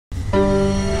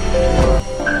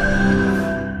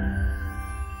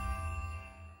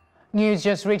News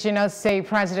just reaching us say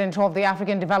President of the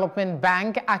African Development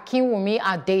Bank, Akinwumi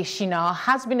Adesina,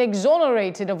 has been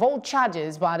exonerated of all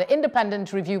charges by the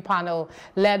independent review panel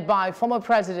led by former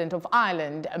President of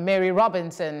Ireland, Mary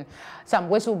Robinson. Some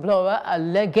whistleblower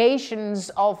allegations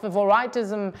of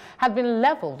favoritism had been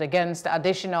leveled against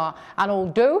Adesina, and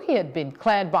although he had been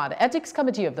cleared by the Ethics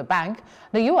Committee of the bank,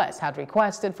 the U.S. had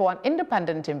requested for an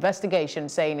independent investigation,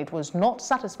 saying it was not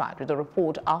satisfied with the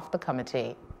report of the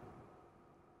committee.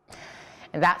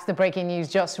 And that's the breaking news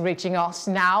just reaching us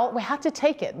now. We had to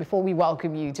take it before we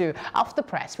welcome you to Off the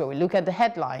Press, where we look at the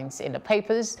headlines in the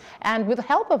papers, and with the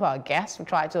help of our guests, we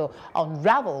try to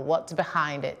unravel what's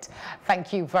behind it.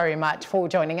 Thank you very much for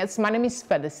joining us. My name is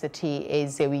Felicity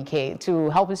Ezewike. To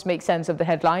help us make sense of the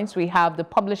headlines, we have the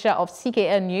publisher of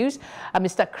CKN News,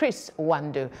 Mr. Chris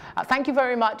Wandu. Thank you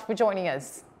very much for joining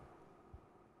us.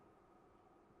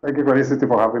 Thank you, Felicity,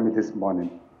 for having me this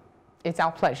morning. It's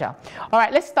our pleasure. All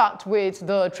right, let's start with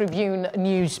the Tribune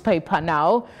newspaper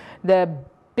now. The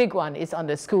big one is on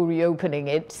the school reopening.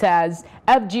 It says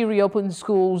FG reopens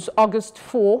schools August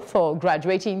 4 for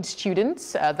graduating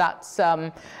students.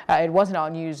 It was in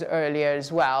our news earlier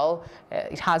as well.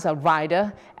 It has a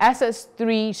rider.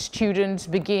 SS3 students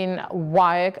begin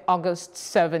WAEC August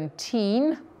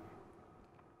 17.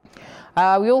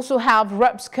 We also have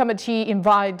Reps Committee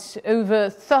invites over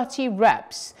 30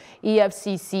 reps,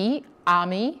 EFCC,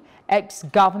 Army,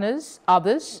 ex-governors,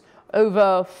 others,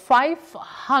 over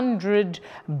 500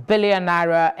 billion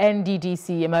naira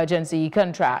NDDC emergency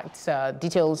contracts.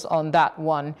 Details on that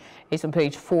one is on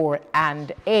page 4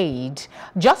 and 8.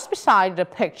 Just beside the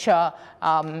picture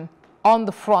on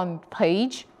the front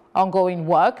page, ongoing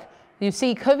work, you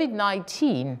see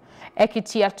COVID-19,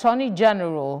 Ekiti Attorney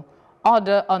General,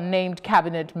 other unnamed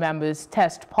cabinet members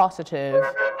test positive.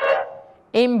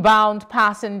 Inbound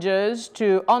passengers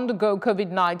to undergo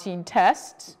COVID-19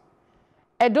 tests.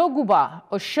 Edoguba,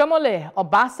 Oshomole,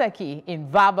 Obaseki in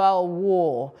verbal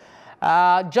war.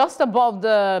 Just above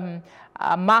the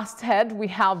masthead, we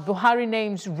have Buhari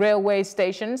names railway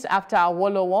stations after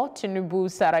Awolowo, Tinubu,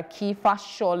 Saraki,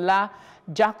 Fashola,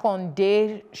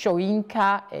 Jakonde,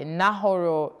 Shoyinka,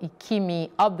 Nahoro, Ikimi,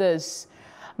 others.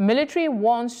 Military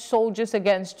warns soldiers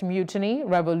against mutiny,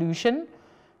 revolution.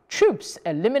 Troops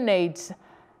eliminate,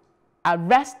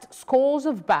 arrest scores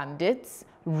of bandits,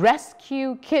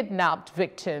 rescue kidnapped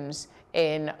victims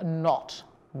in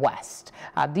Northwest.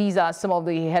 These are some of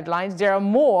the headlines. There are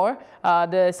more.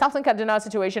 The Southern Kaduna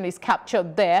situation is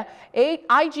captured there.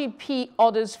 IGP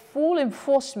orders full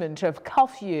enforcement of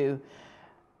curfew.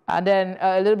 And then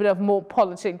a little bit of more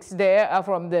politics there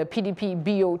from the PDP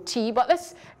BOT. But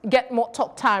let's get more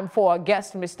talk time for our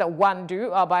guest, Mr.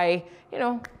 Wandu, by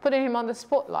putting him on the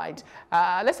spotlight.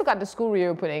 Let's look at the school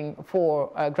reopening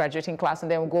for graduating class,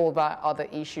 and then we'll go over other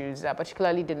issues,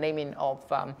 particularly the naming of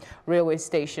railway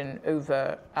station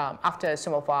over after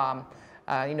some of our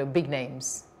big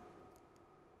names.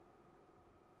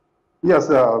 Yes,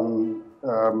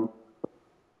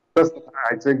 first,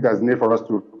 I think there's need for us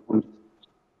to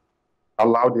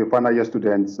allow the final year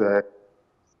students and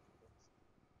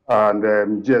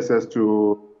GSS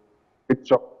to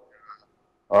pitch up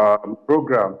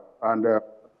program and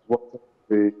what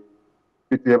the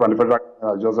PTF and the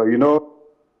federal just the initial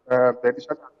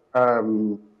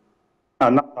and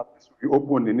now that this will be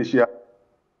open initially,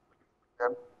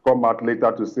 come out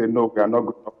later to say no, we are not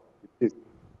going to do this.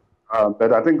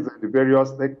 But I think the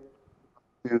various things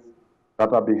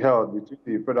that are being held between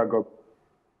the federal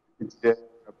government,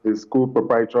 the school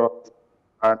proprietors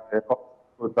and the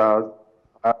hospitals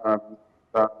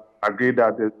agreed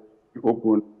that it will be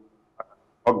open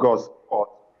August 4th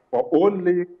for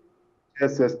only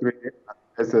SS3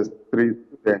 and SS3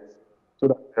 students, so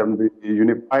that the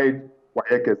unified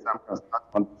WAEC exam can start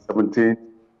on the 17th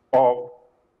of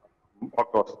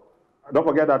August. Don't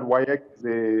forget that WAEC is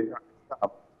a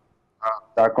exam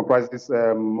that comprises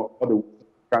all the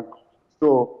countries.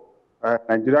 So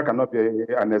Nigeria cannot be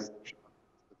an exception.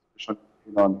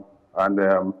 And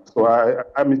so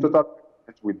I'm in total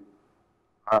agreement with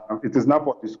it is now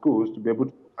for the schools to be able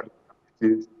to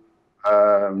based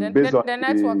on the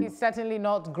network is certainly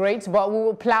not great, but we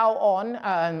will plow on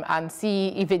and see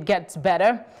if it gets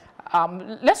better.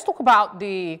 Let's talk about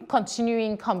the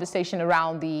continuing conversation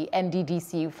around the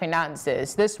NDDC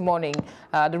finances. This morning,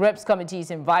 the Reps Committee is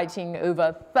inviting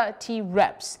over 30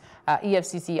 reps,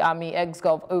 EFCC, Army,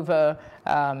 ex-gov, over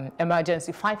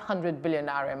emergency, 500 billion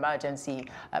naira emergency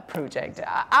project.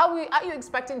 Are you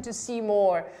expecting to see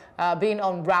more being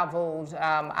unraveled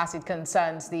as it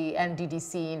concerns the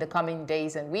NDDC in the coming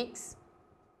days and weeks?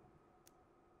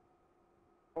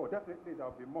 Oh, definitely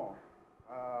there'll be more.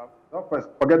 Don't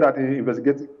forget that the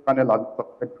investigative panel has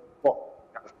suspended before.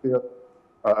 Still,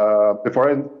 the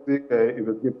forensic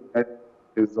investigation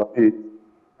is on it.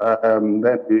 Then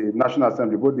the National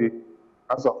Assembly, both the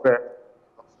House of Reps,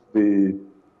 the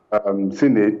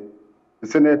Senate. The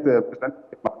Senate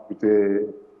presented with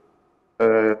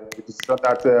a decision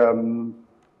that the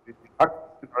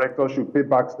acting director should pay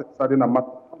back a certain amount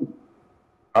of money.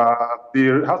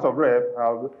 The House of Reps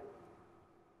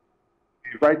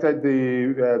invited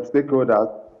the stakeholders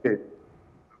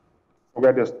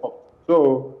where they stop.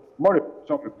 So more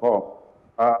information will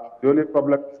come. The only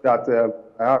problem is that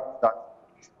I have that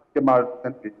came out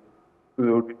recently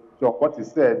to what he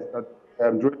said that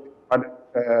during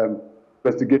the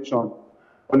investigation,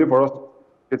 only for us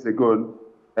 2 days ago,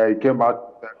 he came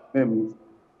out with names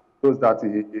those that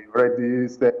he already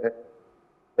said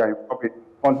they are in public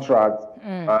contracts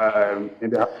in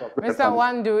the House of Reps. Mr.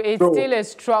 Wandu, it's still a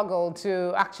struggle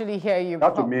to actually hear you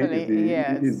properly. That to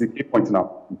me is the key point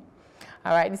now.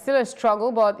 All right, it's still a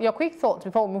struggle, but your quick thoughts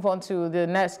before we move on to the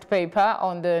next paper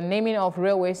on the naming of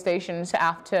railway stations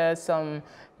after some,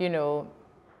 you know,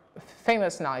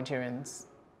 famous Nigerians.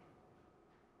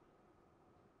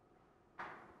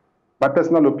 My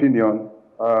personal opinion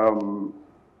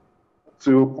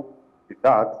to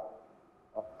that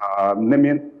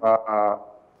naming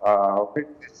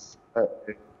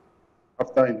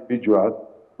after individuals.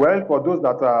 Well, for those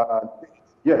that are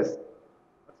yes,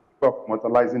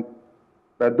 mortalizing.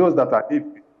 But those that are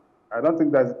iffy, I don't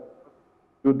think there's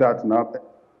do that now.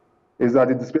 Is at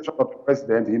the discretion of the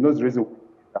president. He knows the reason for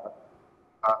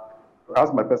that.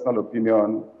 As my personal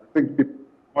opinion, I think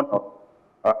people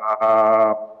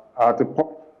at the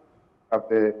point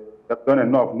they've done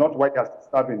enough. Not why they're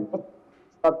starving.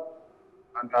 And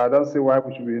I don't see why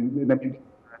we should be naming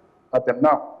at them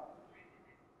now.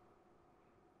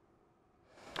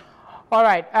 All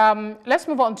right, let's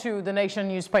move on to the Nation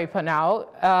newspaper now.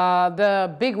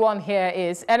 The big one here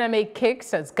is NMA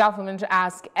kicks as government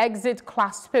asks exit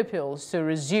class pupils to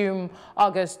resume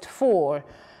August 4.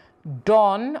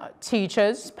 Dawn,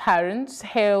 teachers, parents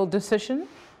hail decision.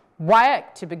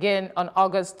 WAEC to begin on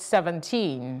August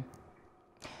 17.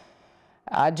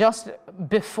 Just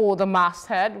before the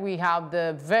masthead, we have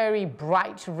the very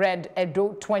bright red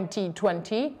Edo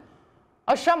 2020.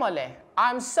 Oshamole,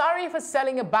 I'm sorry for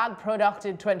selling a bad product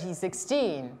in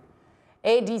 2016.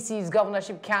 ADC's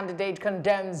governorship candidate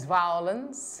condemns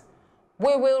violence.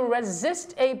 We will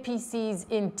resist APC's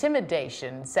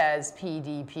intimidation, says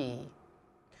PDP.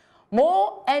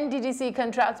 More NDDC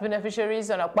contract beneficiaries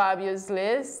on Akpabio's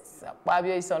list.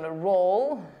 Akpabio is on a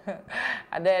roll.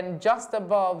 And then just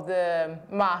above the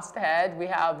masthead, we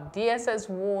have DSS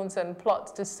warns and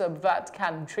plots to subvert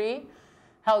country.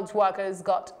 Health workers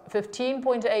got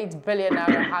 15.8 billion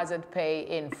naira hazard pay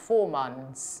in 4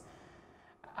 months.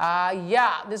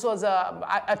 Yeah, this was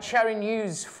a cheering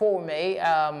news for me.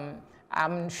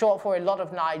 I'm sure for a lot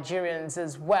of Nigerians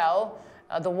as well.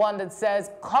 The one that says,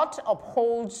 court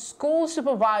upholds school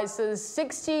supervisor's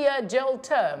 60-year jail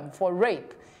term for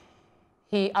rape.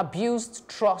 He abused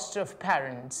trust of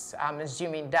parents. I'm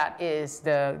assuming that is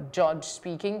the judge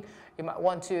speaking. You might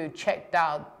want to check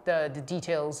out the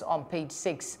details on page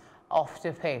 6 of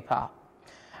the paper.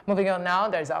 Moving on now,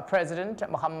 there's our president,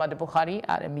 Muhammadu Buhari,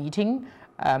 at a meeting.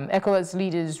 ECOWAS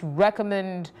leaders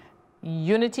recommend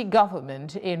unity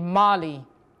government in Mali.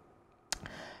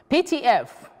 PTF,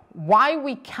 why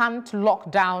we can't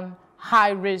lock down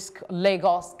high-risk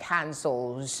Lagos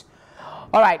cancels.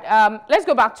 All right, let's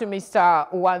go back to Mr.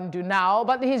 Wandu now,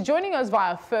 but he's joining us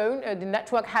via phone. The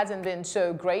network hasn't been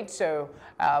so great, so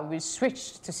we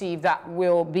switched to see if that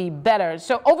will be better.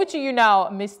 So over to you now,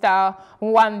 Mr.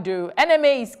 Wandu.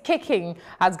 NMA is kicking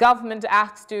as government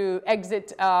asks to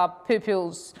exit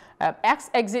pupils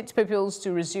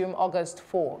to resume August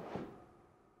 4.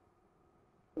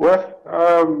 Well,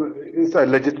 it's a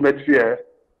legitimate fear.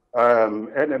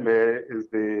 NMA is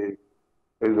the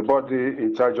body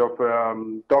in charge of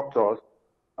doctors,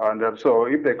 and so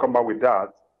if they come out with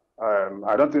that,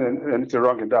 I don't think anything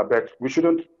wrong in that. But we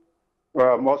shouldn't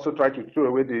also try to throw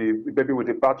away the baby with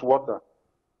the bathwater.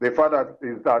 The fact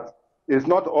is that it's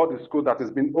not all the school that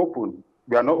has been opened.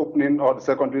 We are not opening all the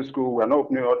secondary schools. We are not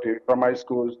opening all the primary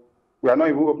schools. We are not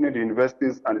even opening the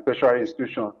universities and the tertiary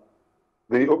institutions.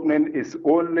 The opening is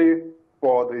only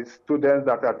for the students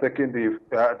that are taking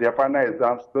their final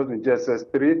exams, those in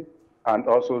JSS 3 and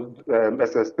also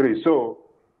SS3. So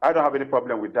I don't have any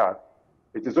problem with that.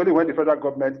 It is only when the federal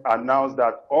government announced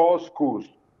that all schools,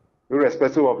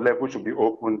 irrespective of level, should be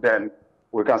open, then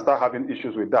we can start having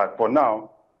issues with that. For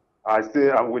now, I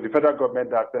say I'm with the federal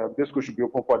government that this school should be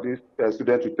open for these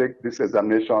students to take this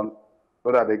examination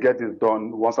so that they get this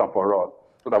done once and for all,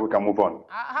 so that we can move on.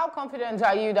 How confident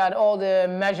are you that all the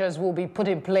measures will be put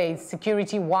in place,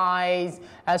 security-wise,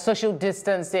 social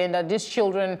distancing, that these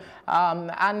children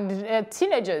and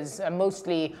teenagers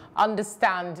mostly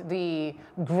understand the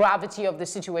gravity of the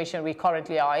situation we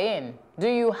currently are in? Do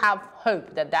you have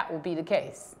hope that that will be the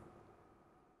case?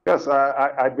 Yes,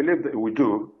 I believe that we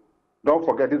do. Don't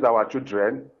forget, these are our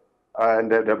children,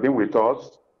 and they've been with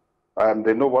us.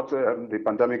 They know what the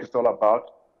pandemic is all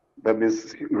about. They've been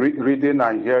reading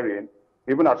and hearing,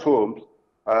 even at home,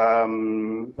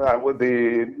 with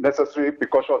the necessary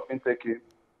precautions being taken.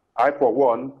 I, for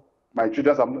one, my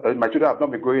children have not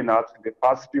been going out in the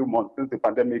past few months since the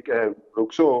pandemic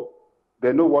broke, so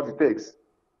they know what it takes.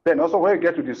 Then also, when you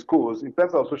get to the schools, in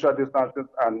terms of social distancing,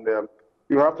 and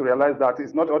you have to realize that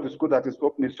it's not all the school that is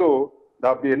opening, so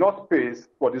there'll be enough space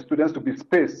for the students to be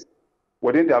spaced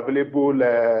within the available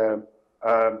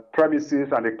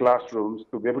premises and the classrooms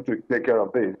to be able to take care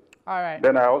of this. All right.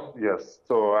 Then I also, yes,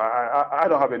 so I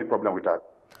don't have any problem with that.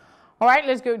 All right,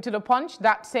 let's go to the Punch.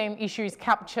 That same issue is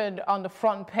captured on the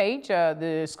front page,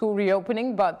 the school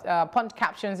reopening, but Punch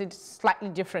captions it slightly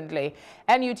differently.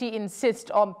 NUT insists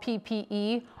on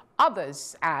PPE,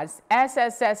 others as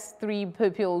SSS3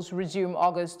 pupils resume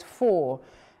August 4.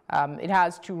 It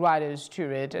has two riders to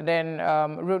it. And then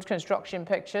road construction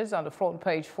pictures on the front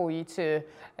page for you to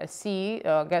see,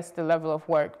 I guess, the level of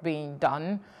work being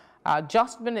done.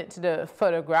 Just beneath the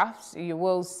photographs, you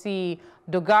will see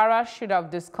Dogara should have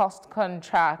discussed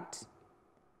contract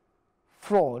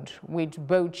fraud with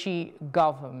Bauchi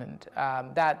government.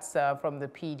 That's from the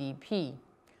PDP.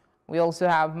 We also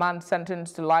have man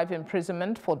sentenced to life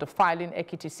imprisonment for defiling a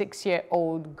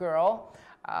 6-year-old girl.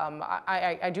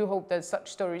 I do hope that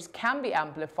such stories can be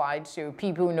amplified so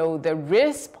people know there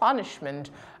is punishment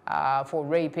for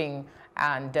raping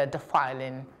and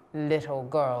defiling little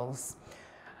girls.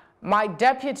 My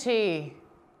deputy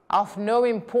of no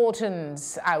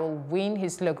importance, I will win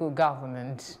his local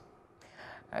government.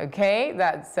 Okay,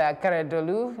 that's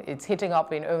Karedolu. It's hitting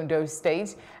up in Ondo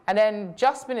State. And then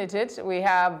just beneath it, we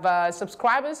have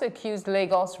subscribers accused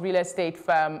Lagos real estate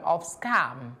firm of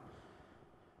scam.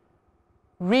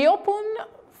 Reopen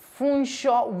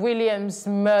Funshaw Williams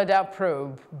murder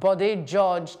probe. Bode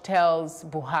George tells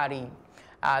Buhari.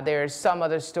 There are some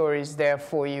other stories there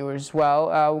for you as well.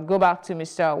 We'll go back to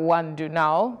Mr. Wandu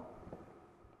now.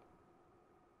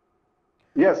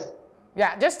 Yes.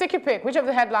 Yeah, just take your pick. Which of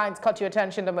the headlines caught your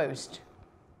attention the most?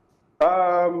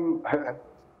 I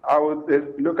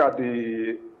would look at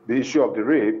the issue of the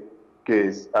rape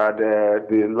case and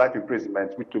the life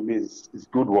imprisonment, which to me is a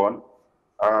good one.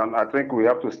 And I think we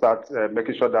have to start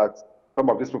making sure that some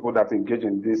of these people that engage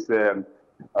in this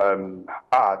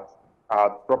art are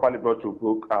properly brought to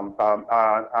book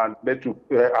and made to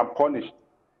and punished.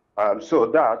 So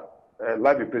that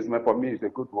life imprisonment for me is a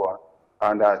good one.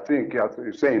 And I think, as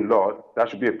you say in law, that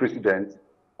should be a precedent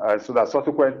so that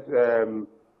subsequent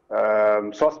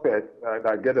suspects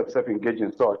that get themselves engaged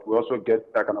in such will also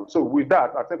get that kind of. So with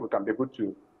that, I think we can be able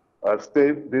to stay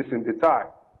this in the time.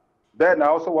 Then I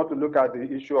also want to look at the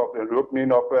issue of the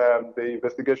reopening of the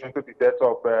investigation into the death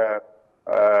of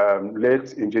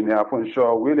late engineer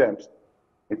Funshaw Williams.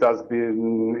 It has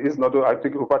been, it's not, I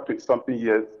think, over 20-something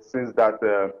years since that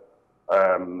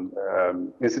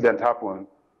incident happened.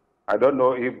 I don't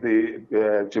know if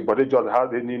the Chief Bode George has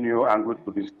any new angle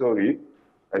to the story.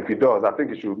 If he does, I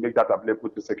think he should make that available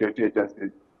to security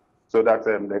agencies so that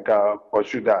they can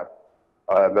pursue that.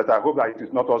 But I hope that it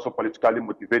is not also politically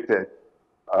motivated,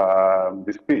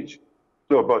 the speech.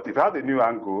 So, but if he has a new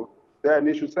angle, then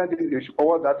he should send it, he should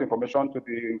forward that information to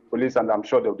the police, and I'm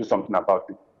sure they'll do something about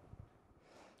it.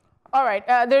 All right,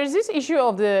 there's this issue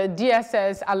of the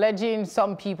DSS alleging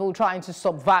some people trying to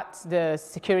subvert the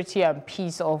security and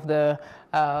peace of the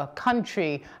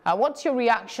country. What's your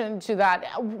reaction to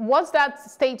that? Was that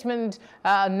statement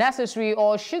necessary,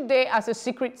 or should they, as a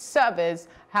secret service,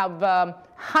 have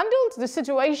handled the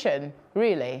situation,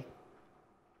 really?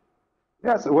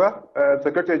 Yes, well,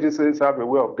 security agencies have a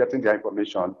way of getting their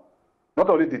information. Not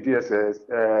only the DSS,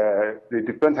 the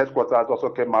defense headquarters also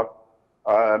came up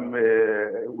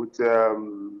with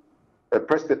a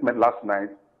press statement last night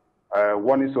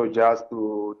warning soldiers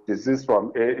to desist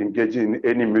from engaging in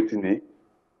any mutiny.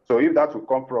 So if that will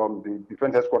come from the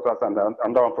defense headquarters and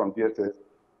another one from DSS,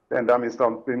 then that means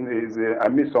something is I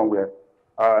missed somewhere.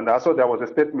 And also there was a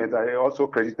statement I also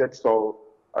credited, so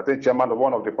I think chairman of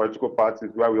one of the political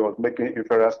parties where we was making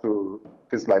inference to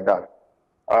things like that.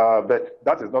 But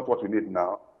that is not what we need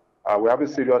now. We're having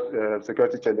serious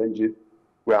security challenges.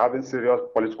 We're having serious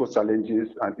political challenges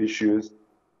and issues,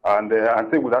 and I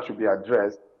think that should be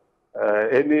addressed.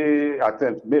 any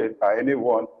attempt made by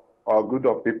anyone or group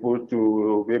of people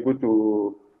to be able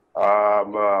to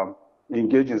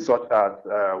engage in such acts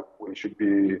should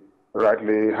be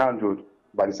rightly handled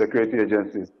by the security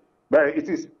agencies. But it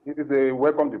is a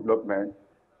welcome development.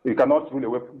 You cannot rule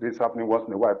away from this happening once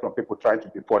in a while from people trying to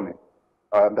be funny.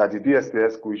 That the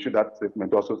DSS could issue that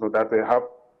statement also so that they have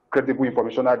credible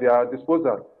information at their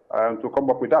disposal to come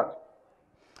up with that.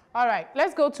 All right,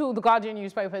 let's go to the Guardian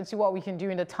newspaper and see what we can do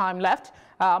in the time left.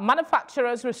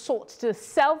 Manufacturers resort to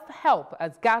self-help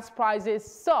as gas prices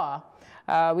soar.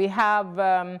 We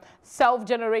have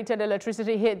self-generated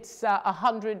electricity hits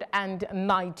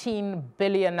 119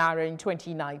 billion naira in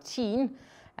 2019,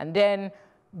 and then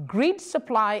grid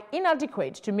supply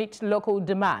inadequate to meet local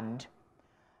demand.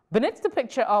 Beneath the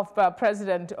picture of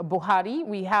President Buhari,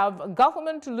 we have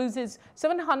government loses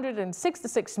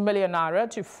 766 million naira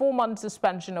to 4-month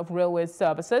suspension of railway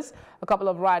services. A couple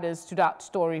of riders to that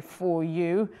story for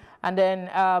you. And then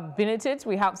beneath it,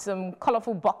 we have some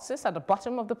colorful boxes at the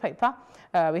bottom of the paper.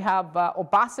 We have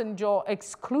Obasanjo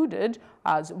excluded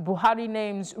as Buhari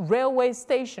names railway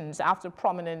stations after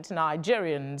prominent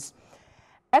Nigerians.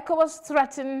 ECOWAS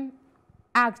threaten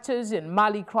actors in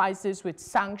Mali crisis with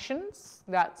sanctions.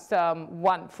 That's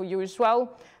one for you as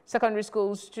well. Secondary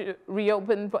schools to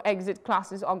reopen for exit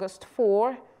classes August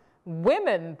 4.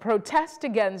 Women protest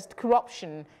against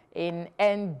corruption in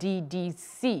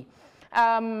NDDC.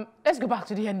 Let's go back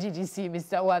to the NDDC,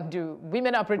 Mr. Wandu.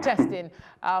 Women are protesting.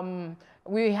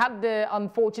 We had the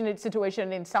unfortunate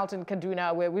situation in Southern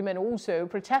Kaduna where women also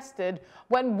protested.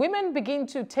 When women begin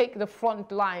to take the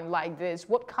front line like this,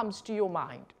 what comes to your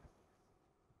mind?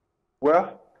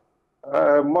 Well,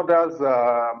 mothers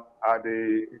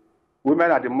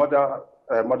women are the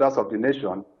mothers of the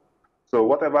nation. So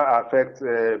whatever affects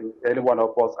any one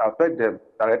of us affects them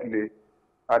directly.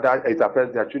 Either it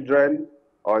affects their children,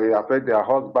 or it affects their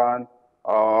husband,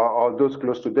 or those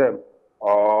close to them,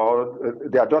 or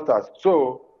their daughters.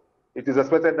 So it is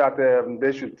expected that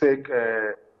they should take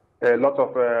a lot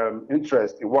of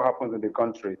interest in what happens in the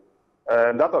country.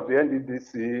 And that of the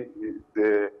NDDC is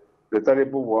the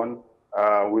terrible one.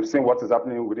 We've seen what is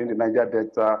happening within the Niger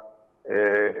Delta,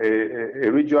 a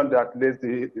region that lays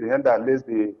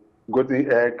the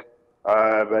golden egg,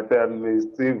 but is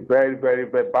still very, very,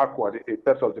 very backward in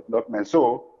terms of development.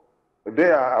 So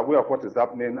they are aware of what is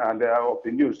happening and they are of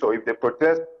the news. So if they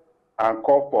protest and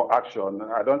call for action,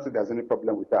 I don't think there's any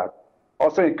problem with that.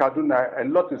 Also in Kaduna, a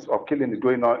lot of killing is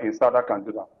going on in Southern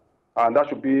Kaduna. And that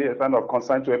should be a kind of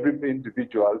concern to every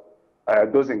individual,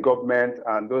 those in government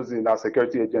and those in our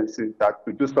security agencies, that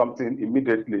to do something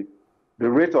immediately. The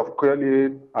rate of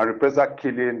killing and reprisal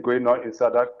killing going on in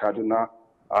Southern Kaduna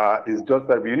is just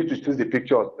that we need to choose the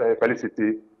picture of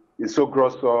Felicity. It's so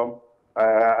gruesome.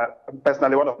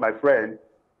 Personally, one of my friends,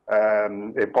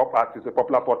 a pop artist, a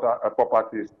popular pop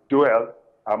artist, Joel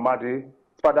Amadi,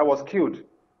 his father was killed,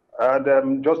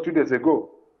 and just 2 days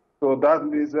ago. So that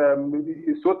is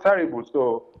it's so terrible.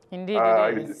 So indeed,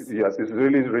 it is. Yes, it's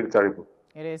really, really terrible.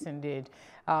 It is indeed.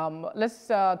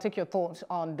 Let's take your thoughts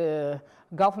on the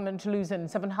government losing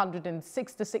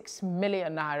 766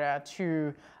 million naira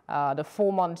to the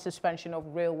 4-month suspension of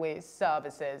railway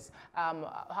services.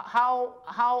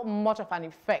 How much of an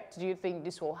effect do you think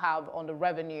this will have on the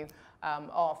revenue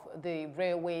of the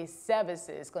railway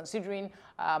services, considering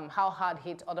how hard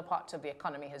hit other parts of the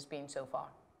economy has been so far?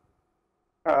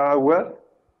 Well,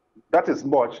 that is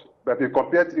much, but if you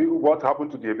compare to what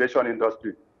happened to the aviation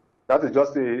industry, that is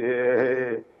just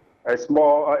a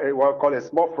small, what we call a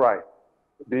small fry.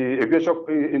 The aviation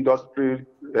industry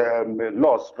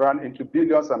loss ran into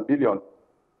billions and billions.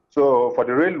 So for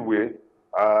the railway,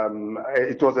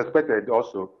 it was expected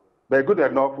also. But good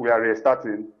enough, we are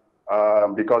restarting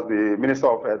because the Minister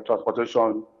of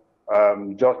Transportation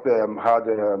just had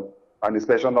an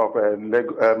inspection of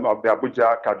the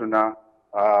Abuja-Kaduna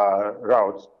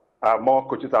routes. More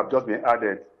coaches have just been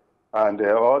added, and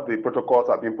all the protocols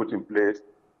have been put in place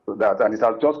so that, and it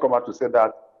has just come out to say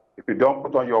that if you don't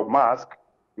put on your mask,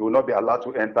 you will not be allowed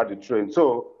to enter the train.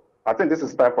 So I think this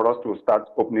is time for us to start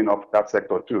opening up that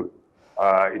sector too,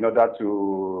 in order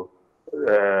to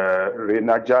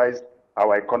re-energize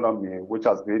our economy, which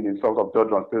has been in sort of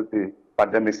doldrums since the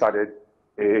pandemic started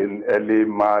in early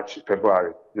March,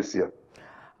 February this year.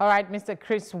 All right, Mr.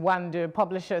 Chris Wandu,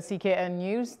 publisher, CKN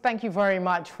News, thank you very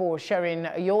much for sharing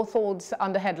your thoughts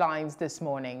on the headlines this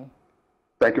morning.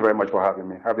 Thank you very much for having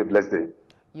me. Have a blessed day.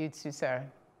 You too, sir.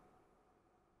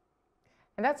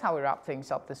 And that's how we wrap things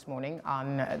up this morning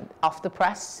on Off the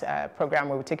Press program,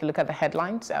 where we take a look at the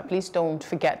headlines. Please don't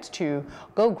forget to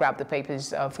go grab the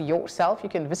papers for yourself. You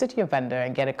can visit your vendor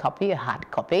and get a copy, a hard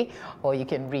copy, or you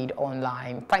can read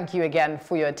online. Thank you again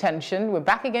for your attention. We're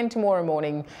back again tomorrow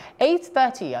morning,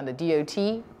 8:30 on the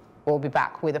DOT. We'll be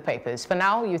back with the papers. For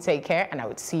now, you take care, and I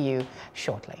would see you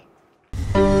shortly.